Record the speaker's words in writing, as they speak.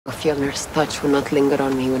Fjellner's touch will not linger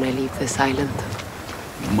on me when I leave this island.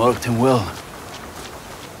 You marked him well.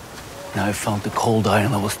 Now I've found the cold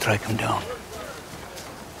iron that will strike him down.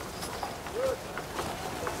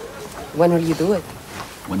 When will you do it?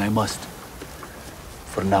 When I must.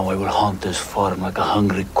 For now I will haunt this farm like a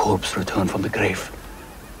hungry corpse returned from the grave.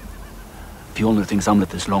 Fjellner thinks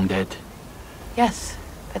Amlet is long dead. Yes,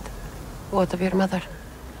 but what of your mother?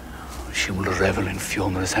 She will revel in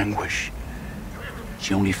Fjellner's anguish.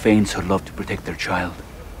 She only feigns her love to protect their child.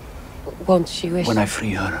 Won't she wish? When I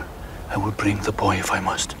free her, I will bring the boy if I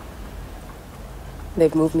must.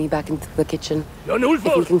 They've moved me back into the kitchen. Jan If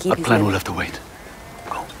we can keep Our plan will have to wait.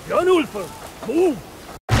 Go. Jan Ulfer, move!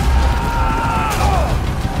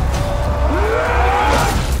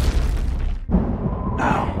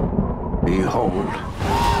 Now, behold.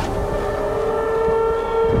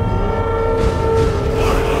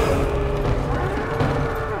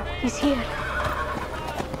 He's here.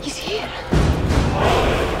 He's here.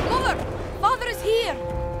 Mother! Father is here!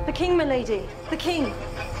 The king, my lady. The king.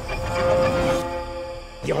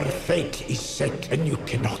 Your fate is set and you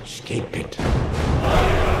cannot escape it.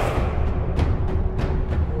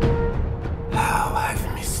 How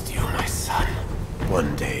I've missed you, my son.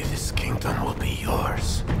 One day this kingdom will be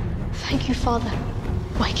yours. Thank you, father.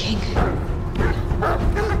 My king.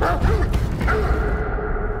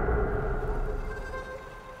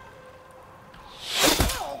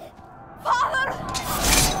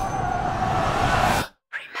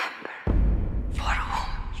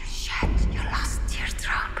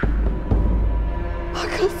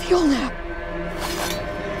 Fjellner!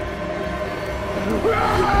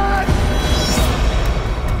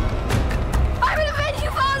 I will avenge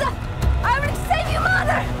you, father! I will save you,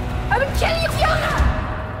 mother! I will kill you, Fjellner!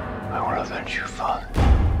 I will avenge you, father.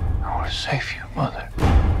 I will save you, mother.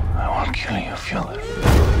 I will kill you, Fjellner.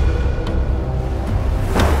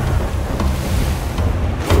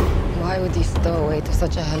 Why would he stow away to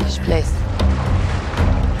such a hellish place?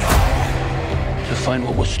 To find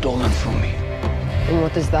what was stolen from me. And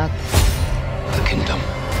what is that? The kingdom.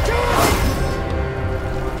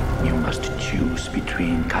 You must choose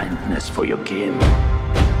between kindness for your kin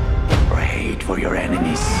or hate for your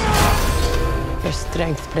enemies. Your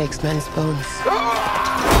strength breaks men's bones.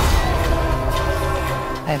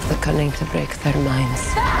 I have the cunning to break their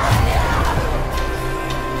minds.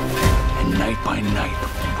 And night by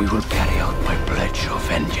night, we will carry out my pledge of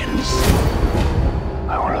vengeance.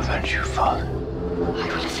 I will avenge you, father. I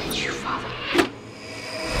will avenge you, father.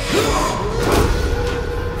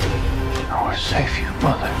 I will save you,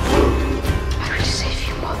 mother.